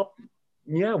Rebate help?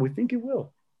 Yeah, we think it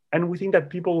will. And we think that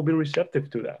people will be receptive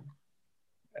to that.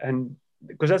 And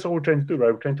because that's what we're trying to do,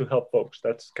 right? We're trying to help folks.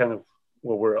 That's kind of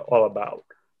what we're all about,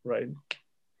 right?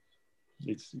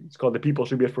 It's called the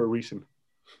People's Rebate for a reason.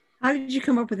 How did you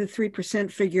come up with a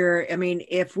 3% figure? I mean,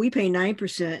 if we pay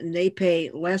 9% and they pay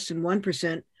less than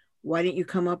 1%, why didn't you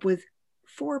come up with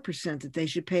 4% that they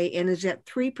should pay? And is that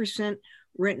 3%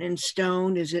 written in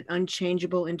stone? Is it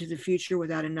unchangeable into the future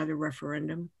without another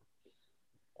referendum?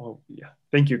 Oh, yeah.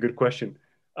 Thank you. Good question.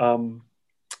 To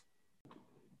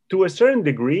a certain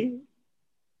degree,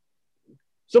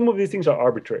 some of these things are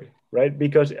arbitrary, right?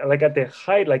 Because like at the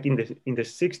height, like in the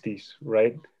 60s,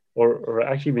 right? Or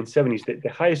actually even 70s, the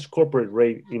highest corporate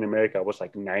rate in America was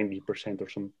like 90% or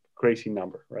some crazy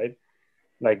number, right?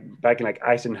 Like back in like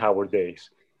Eisenhower days.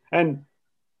 And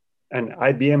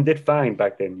IBM did fine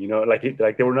back then, you know, like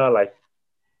they were not like,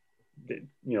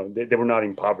 they were not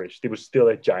impoverished. It was still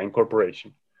a giant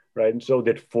corporation, right? And so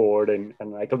did Ford and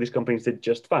like all these companies did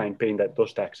just fine paying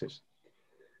those taxes.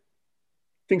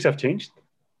 Things have changed,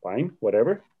 fine,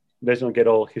 whatever. Let's not get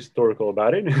all historical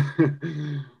about it.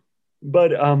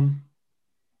 But,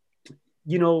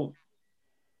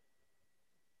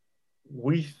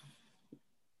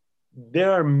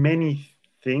 there are many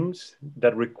things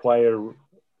that require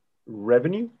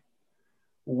revenue.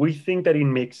 We think that it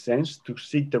makes sense to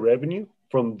seek the revenue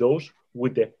from those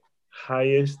with the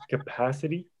highest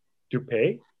capacity to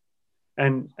pay.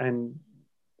 And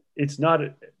that's not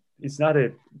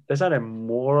a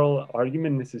moral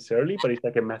argument necessarily, but it's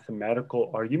like a mathematical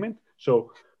argument.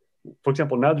 So, for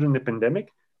example, now during the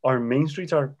pandemic, our main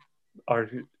streets are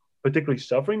particularly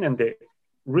suffering, and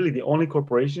really the only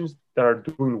corporations that are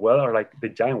doing well are like the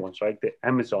giant ones, right? The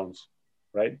Amazons,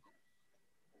 right?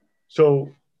 So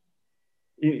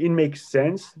it makes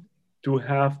sense to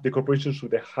have the corporations with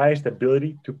the highest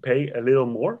ability to pay a little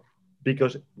more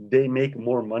because they make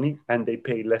more money and they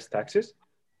pay less taxes.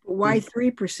 Why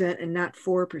 3% and not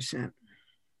 4%?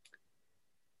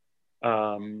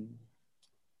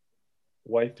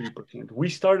 Why 3%? We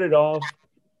started off,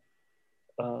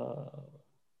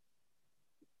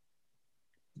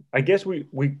 I guess we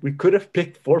could have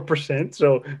picked 4%.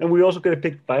 So, and we also could have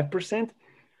picked 5%.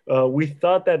 We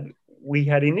thought that we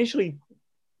had initially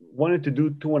wanted to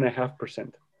do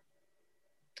 2.5%.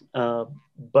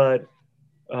 But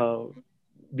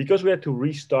because we had to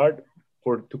restart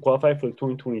to qualify for the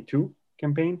 2022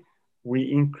 campaign,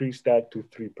 we increased that to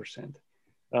 3%.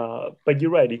 But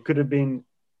you're right, it could have been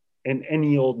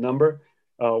any old number.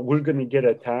 We're going to get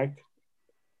attacked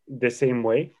the same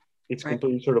way. It's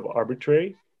completely sort of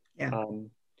arbitrary. Yeah.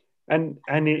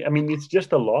 It's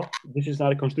just a law. This is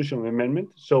not a constitutional amendment.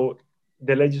 So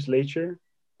the legislature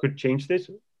could change this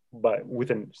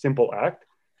with a simple act.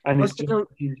 And the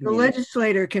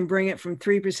legislator can bring it from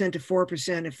 3% to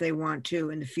 4% if they want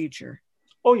to in the future.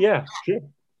 Oh, yeah, sure.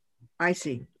 I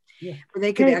see. Yeah.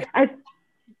 They could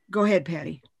go ahead,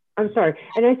 Patty. I'm sorry.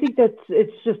 And I think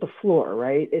it's just a floor,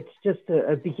 right? It's just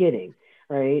a beginning,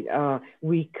 right?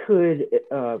 We could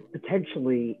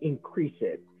potentially increase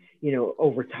it,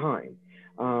 over time.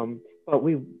 But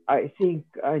I think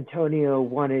Antonio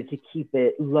wanted to keep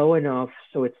it low enough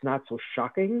so it's not so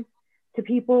shocking to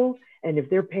people. And if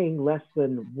they're paying less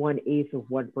than 1/8 of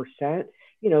 1%,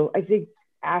 I think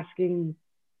asking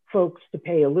folks to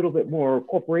pay a little bit more,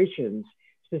 corporations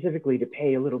specifically to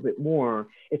pay a little bit more,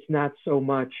 it's not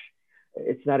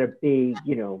a big,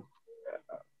 a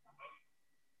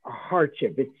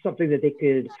hardship. It's something that they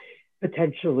could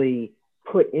potentially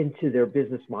put into their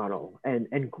business model and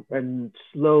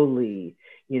slowly,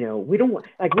 we don't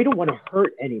want to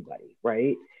hurt anybody,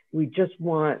 right? We just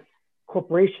want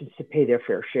corporations to pay their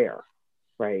fair share,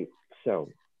 right? So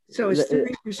is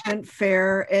 3%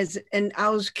 fair? And I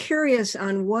was curious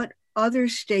on what other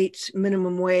states'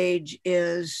 minimum wage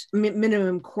is,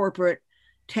 minimum corporate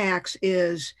tax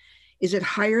is. Is it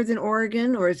higher than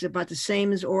Oregon, or is it about the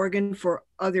same as Oregon for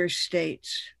other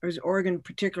states? Or is Oregon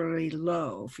particularly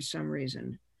low for some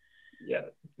reason? Yeah,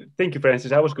 thank you,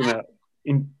 Francis. I was going to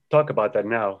talk about that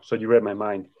now, so you read my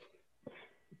mind.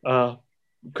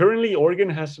 Currently, Oregon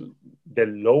has the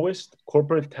lowest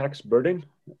corporate tax burden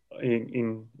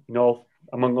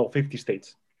among all 50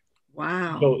 states.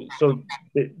 Wow. So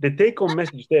the take-home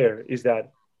message there is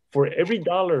that for every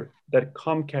dollar that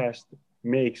Comcast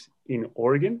makes in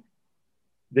Oregon,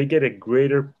 they get a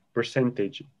greater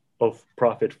percentage of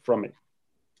profit from it.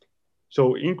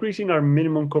 So increasing our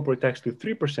minimum corporate tax to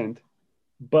 3%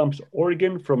 bumps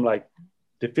Oregon from like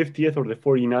the 50th or the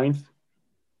 49th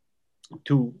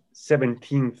to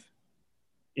 17th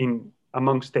in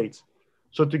among states.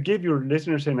 So to give your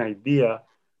listeners an idea,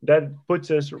 that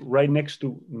puts us right next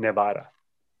to Nevada.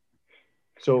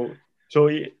 So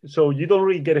you don't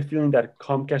really get a feeling that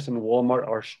Comcast and Walmart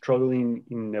are struggling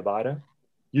in Nevada.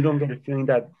 You don't get a feeling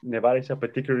that Nevada is a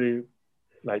particularly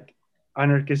like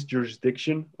anarchist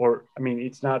jurisdiction, or I mean,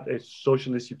 it's not a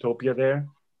socialist utopia there.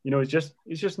 You know, it's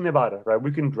just Nevada, right?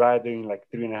 We can drive there in like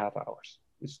 3.5 hours.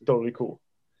 It's totally cool.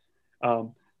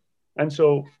 And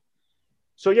so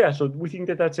we think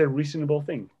that that's a reasonable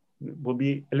thing. We'll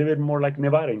be a little bit more like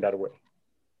Nevada in that way.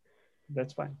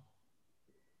 That's fine.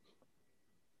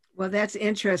 Well, that's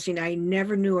interesting. I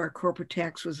never knew our corporate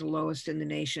tax was the lowest in the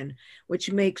nation,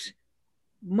 which makes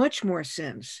much more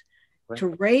sense to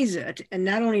raise it, and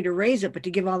not only to raise it, but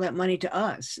to give all that money to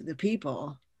us, the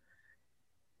people.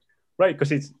 Right,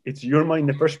 because it's your money in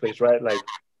the first place, right? Like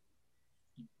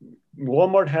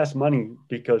Walmart has money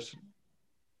because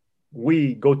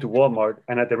we go to Walmart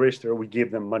and at the register we give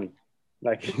them money.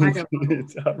 Like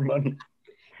it's our money.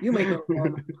 You may go to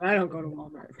Walmart. I don't go to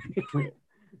Walmart.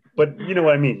 But you know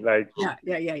what I mean? Like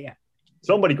yeah.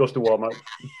 Somebody goes to Walmart.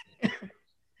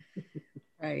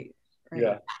 Right.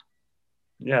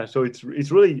 Yeah. So it's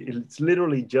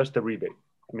literally just a rebate.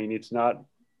 I mean, it's not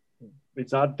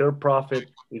their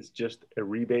profit. It's just a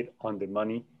rebate on the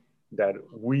money that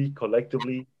we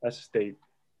collectively as a state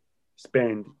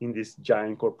spend in these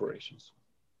giant corporations.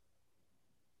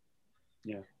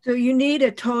 Yeah. So you need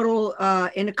a total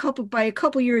by a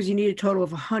couple years, you need a total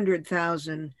of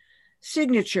 100,000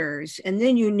 signatures, and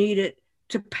then you need it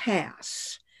to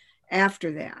pass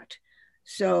after that.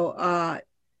 So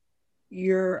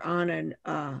you're on an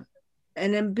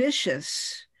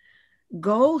ambitious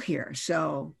goal here.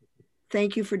 So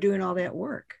thank you for doing all that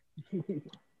work.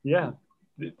 Yeah,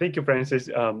 thank you, Francis.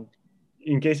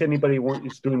 In case anybody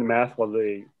is doing the math while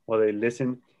they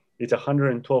listen, it's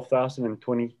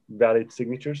 112,020 valid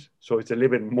signatures. So it's a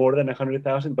little bit more than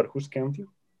 100,000, but who's counting?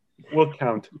 We'll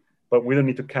count, but we don't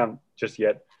need to count just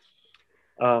yet.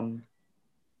 And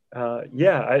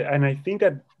I think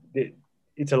that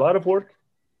it's a lot of work,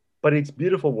 but it's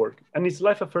beautiful work, and it's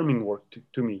life-affirming work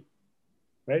to me,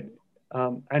 right?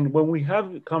 And when we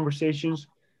have conversations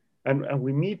and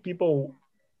we meet people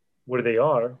where they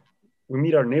are, we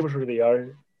meet our neighbors where they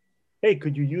are. Hey,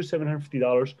 could you use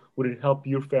 $750? Would it help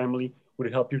your family? Would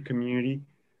it help your community?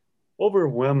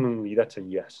 Overwhelmingly, that's a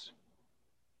yes.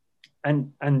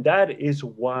 And that is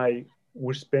why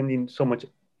we're spending so much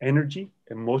energy,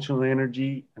 emotional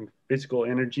energy, and physical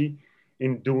energy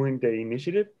in doing the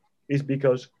initiative, is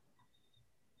because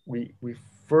we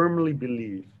firmly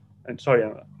believe, and sorry,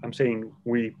 I'm saying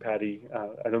we, Patty,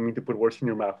 I don't mean to put words in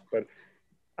your mouth, but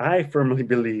I firmly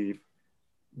believe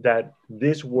that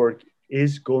this work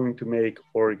is going to make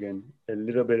Oregon a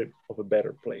little bit of a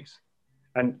better place.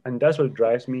 And that's what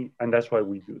drives me, and that's why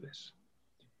we do this.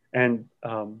 And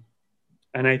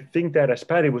I think that, as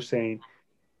Patty was saying,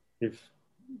 if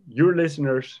your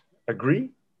listeners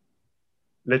agree,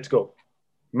 let's go.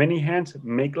 Many hands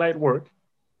make light work.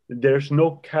 There's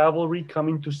no cavalry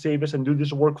coming to save us and do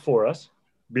this work for us,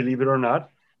 believe it or not.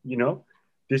 You know,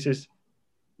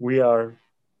 we are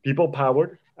people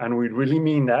powered, and we really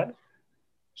mean that.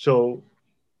 So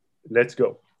let's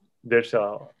go. There's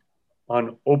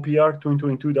on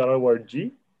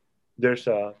opr2022.org, there's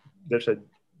a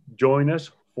join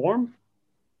us form.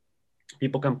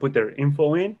 People can put their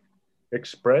info in,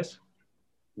 express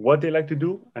what they like to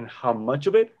do and how much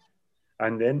of it.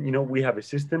 And then, you know, we have a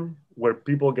system where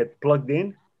people get plugged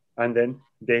in, and then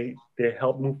they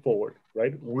help move forward,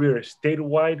 right? We're a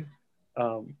statewide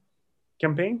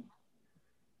campaign.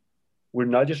 We're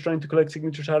not just trying to collect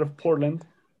signatures out of Portland.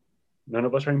 None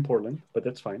of us are in Portland, but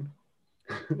that's fine.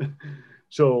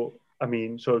 So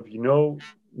if you know,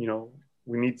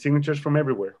 we need signatures from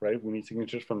everywhere, right? We need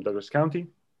signatures from Douglas County.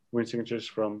 We need signatures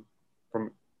from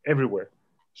everywhere.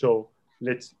 So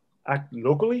let's act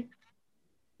locally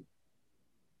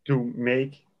to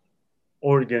make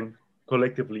Oregon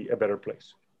collectively a better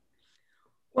place.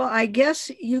 Well, I guess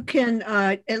you can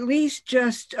at least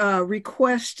just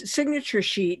request signature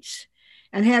sheets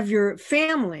and have your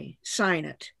family sign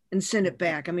it and send it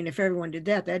back. I mean, if everyone did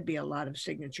that, that'd be a lot of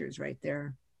signatures right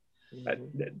there.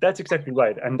 That's exactly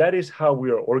right. And that is how we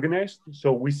are organized.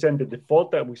 So we send the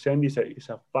default that we send is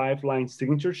a 5-line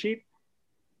signature sheet,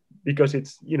 because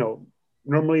it's,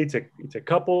 normally it's a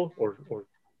couple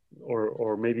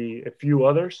or maybe a few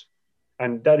others.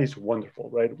 And that is wonderful,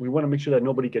 right? We want to make sure that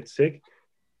nobody gets sick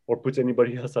or puts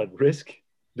anybody else at risk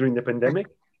during the pandemic.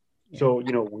 Yeah. So,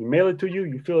 we mail it to you,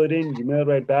 you fill it in, you mail it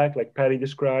right back like Patty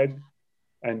described.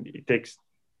 And it takes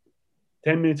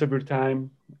 10 minutes of your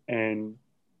time, and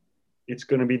it's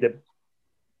going to be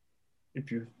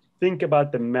if you think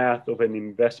about the math of an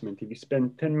investment, if you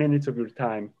spend 10 minutes of your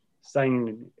time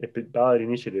signing a ballot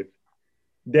initiative,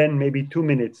 then maybe 2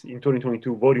 minutes in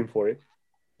 2022 voting for it,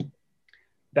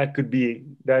 that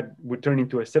would turn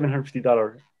into a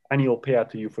 $750 annual payout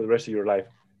to you for the rest of your life.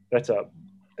 That's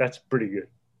pretty good.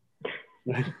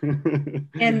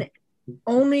 And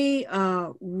only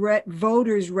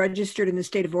voters registered in the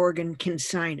state of Oregon can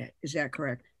sign it. Is that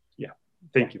correct? Yeah.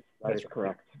 Thank you. That's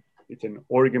correct. It's an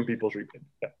Oregon People's Rebate.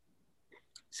 Yeah.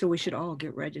 So we should all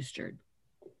get registered.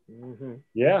 Mm-hmm.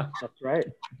 Yeah. That's right.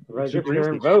 Register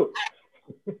and vote.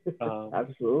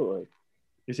 Absolutely.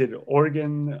 Is it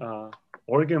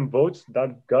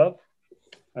OregonVotes.gov?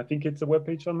 I think it's a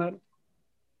webpage on that.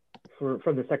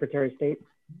 From the Secretary of State?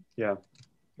 Yeah.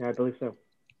 Yeah, I believe so.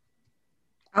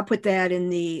 I'll put that in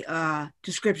the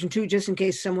description too, just in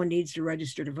case someone needs to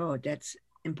register to vote. That's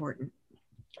important.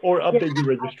 Or update your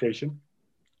registration.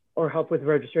 Or help with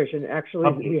registration.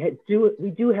 Actually,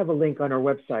 we do have a link on our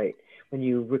website when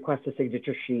you request a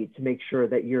signature sheet to make sure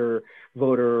that your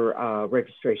voter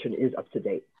registration is up to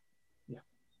date. Yeah.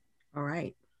 All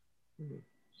right. Mm-hmm.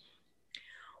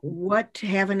 What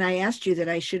haven't I asked you that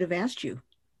I should have asked you?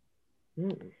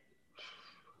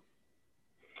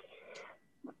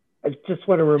 I just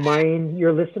want to remind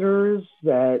your listeners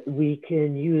that we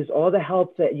can use all the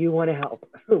help that you want to help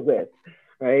with,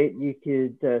 right? You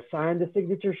could sign the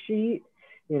signature sheet.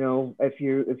 You know, if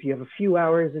you have a few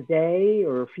hours a day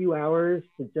or a few hours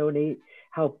to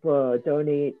help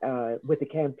donate with the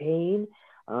campaign,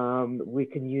 we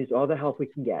can use all the help we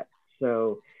can get.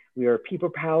 So we are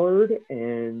people powered,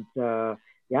 and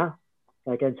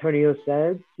like Antonio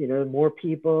said, you know, the more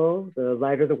people, the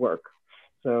lighter the work.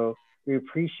 So we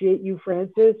appreciate you,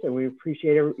 Francis, and we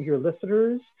appreciate your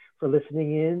listeners for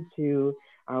listening in to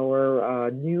our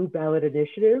new ballot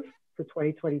initiative for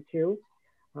 2022.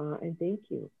 And thank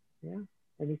you. Yeah.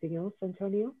 Anything else,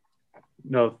 Antonio?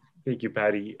 No, thank you,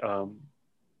 Patty.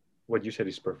 What you said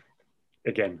is perfect.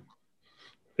 Again,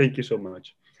 thank you so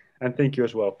much. And thank you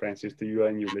as well, Francis, to you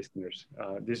and your listeners.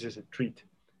 This is a treat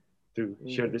to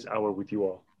share this hour with you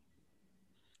all.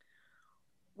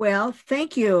 Well,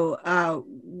 thank you.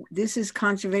 This is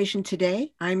Conservation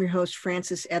Today. I'm your host,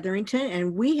 Francis Etherington,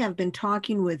 and we have been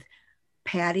talking with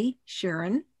Patty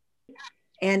Sharon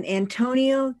and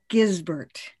Antonio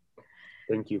Gisbert.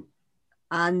 Thank you.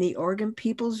 On the Oregon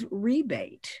People's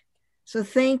Rebate. So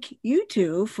thank you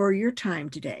two for your time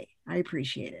today. I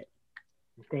appreciate it.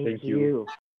 Thank you.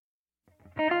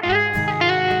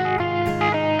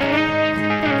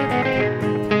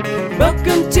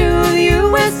 Welcome to the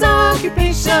U.S.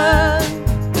 occupation,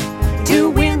 to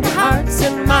win the hearts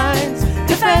and minds,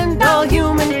 defend all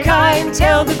humankind,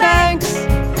 tell the banks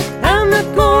and the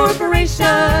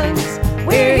corporations,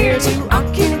 we're here to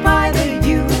occupy the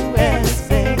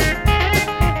USA.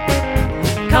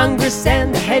 Congress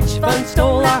and the hedge funds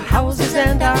stole our houses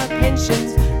and our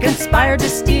pensions, conspired to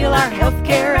steal our health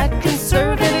care at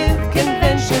conservative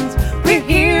conventions. We're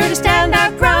here to stand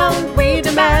our ground, we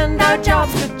demand our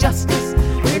jobs with justice.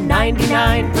 We're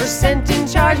 99% in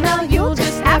charge, now you'll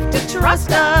just have to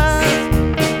trust us.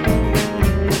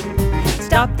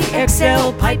 Stop the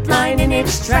XL pipeline in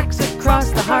its tracks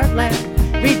across the heartland.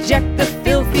 Reject the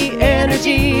filthy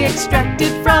energy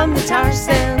extracted from the tar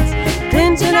sands.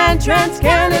 Clinton and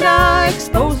TransCanada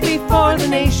exposed before the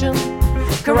nation.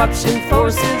 Corruption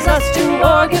forces us to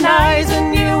organize a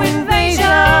new invasion.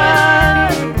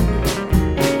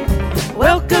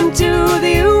 Welcome to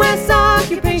the U.S.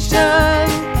 occupation,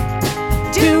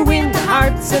 to win the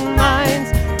hearts and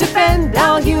minds, defend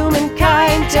all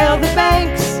humankind, tell the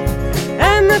banks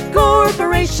and the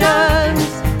corporations,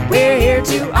 we're here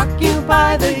to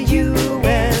occupy the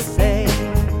USA.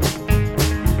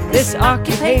 This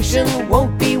occupation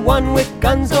won't be won with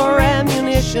guns or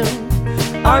ammunition,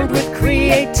 armed with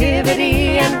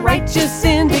creativity and righteous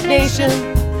indignation.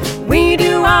 We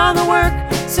do all the work,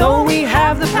 so we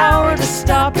have the power to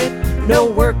stop it. No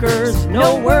workers,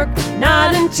 no work,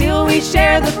 not until we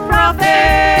share the profits.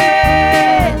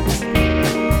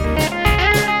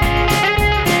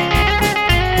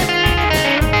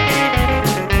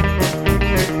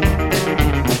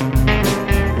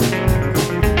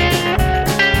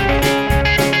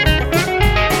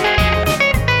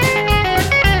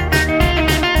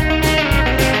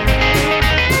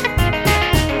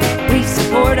 We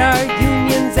support our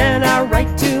unions and our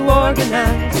right to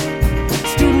organize.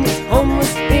 Students,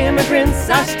 homeless, immigrants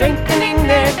are strengthening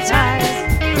their ties.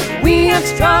 We have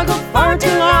struggled far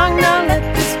too long, now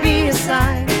let this be a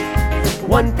sign.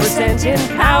 1% in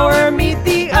power meet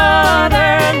the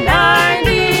other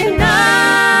 99.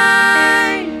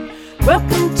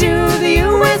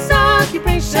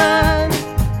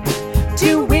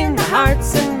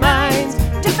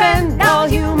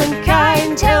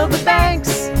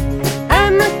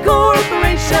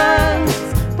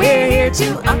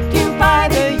 to